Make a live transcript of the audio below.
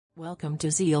Welcome to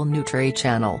ZealNutri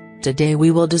channel. Today we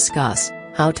will discuss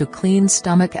how to clean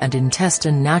stomach and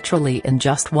intestine naturally in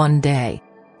just one day.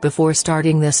 Before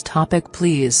starting this topic,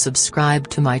 please subscribe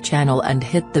to my channel and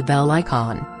hit the bell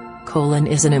icon. Colon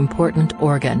is an important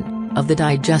organ of the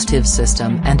digestive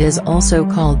system and is also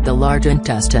called the large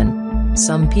intestine.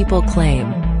 Some people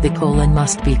claim the colon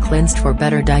must be cleansed for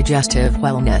better digestive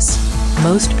wellness.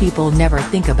 Most people never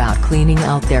think about cleaning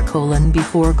out their colon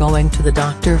before going to the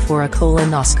doctor for a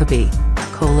colonoscopy.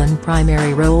 Colon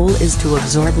primary role is to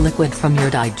absorb liquid from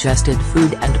your digested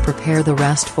food and prepare the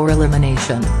rest for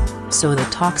elimination. So the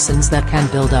toxins that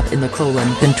can build up in the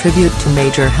colon contribute to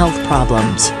major health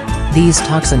problems. These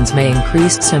toxins may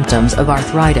increase symptoms of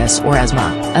arthritis or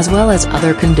asthma, as well as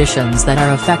other conditions that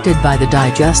are affected by the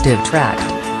digestive tract.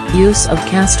 Use of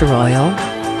castor oil.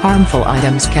 Harmful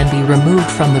items can be removed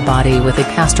from the body with a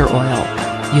castor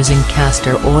oil. Using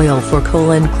castor oil for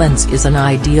colon cleanse is an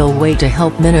ideal way to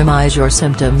help minimize your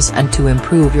symptoms and to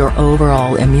improve your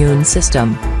overall immune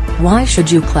system. Why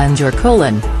should you cleanse your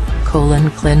colon?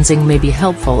 Colon cleansing may be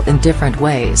helpful in different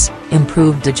ways: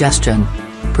 improve digestion,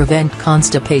 prevent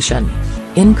constipation,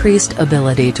 increased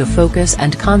ability to focus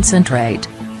and concentrate,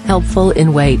 helpful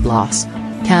in weight loss.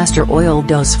 Castor oil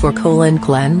dose for colon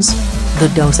cleanse. The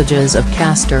dosages of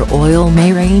castor oil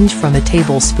may range from a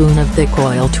tablespoon of thick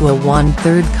oil to a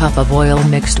 1/3 cup of oil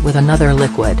mixed with another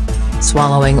liquid.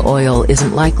 Swallowing oil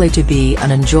isn't likely to be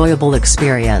an enjoyable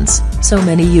experience, so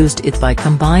many used it by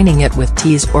combining it with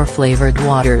teas or flavored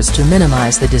waters to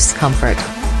minimize the discomfort.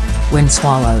 When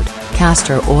swallowed,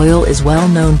 castor oil is well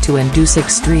known to induce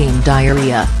extreme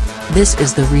diarrhea. This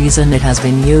is the reason it has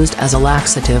been used as a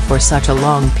laxative for such a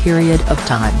long period of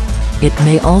time. It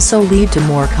may also lead to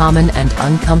more common and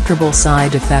uncomfortable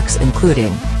side effects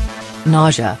including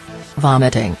nausea,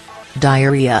 vomiting,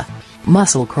 diarrhea,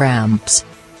 muscle cramps.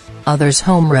 Others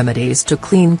home remedies to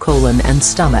clean colon and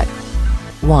stomach.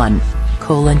 1.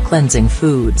 Colon cleansing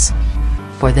foods.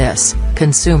 For this,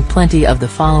 consume plenty of the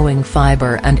following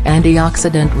fiber and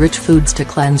antioxidant-rich foods to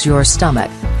cleanse your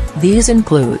stomach. These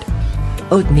include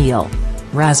oatmeal,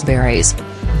 raspberries,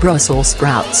 Brussels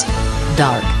sprouts,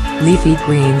 dark, leafy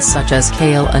greens such as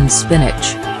kale and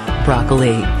spinach,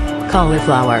 broccoli,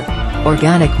 cauliflower,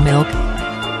 organic milk.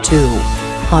 2.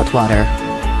 Hot water.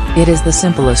 It is the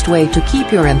simplest way to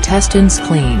keep your intestines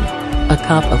clean. A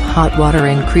cup of hot water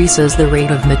increases the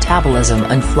rate of metabolism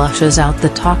and flushes out the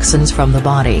toxins from the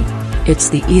body. It's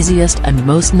the easiest and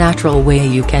most natural way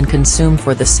you can consume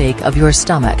for the sake of your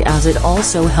stomach, as it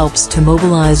also helps to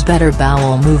mobilize better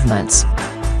bowel movements.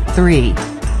 3.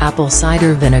 Apple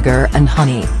cider vinegar and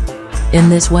honey. In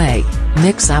this way,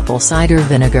 mix apple cider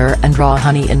vinegar and raw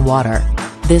honey in water.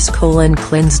 This colon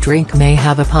cleanse drink may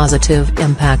have a positive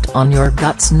impact on your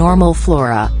gut's normal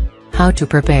flora. How to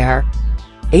prepare: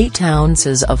 8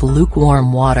 ounces of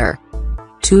lukewarm water,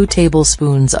 2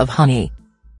 tablespoons of honey,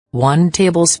 1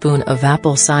 tablespoon of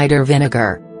apple cider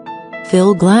vinegar.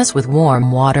 Fill glass with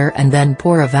warm water and then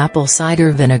pour of apple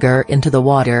cider vinegar into the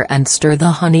water and stir the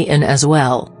honey in as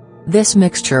well. This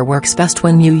mixture works best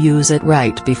when you use it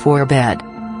right before bed.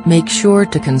 Make sure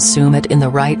to consume it in the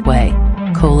right way.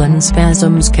 Colon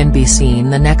spasms can be seen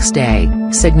the next day,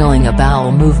 signaling a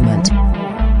bowel movement.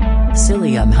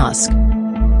 Psyllium husk.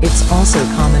 It's also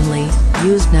commonly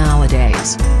used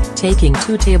nowadays. Taking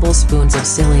 2 tablespoons of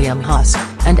psyllium husk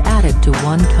and add it to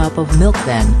 1 cup of milk,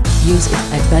 then use it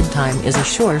at bedtime is a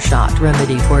sure shot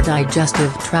remedy for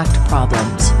digestive tract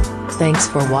problems. Thanks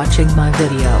for watching my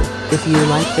video. If you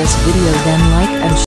like this video, then like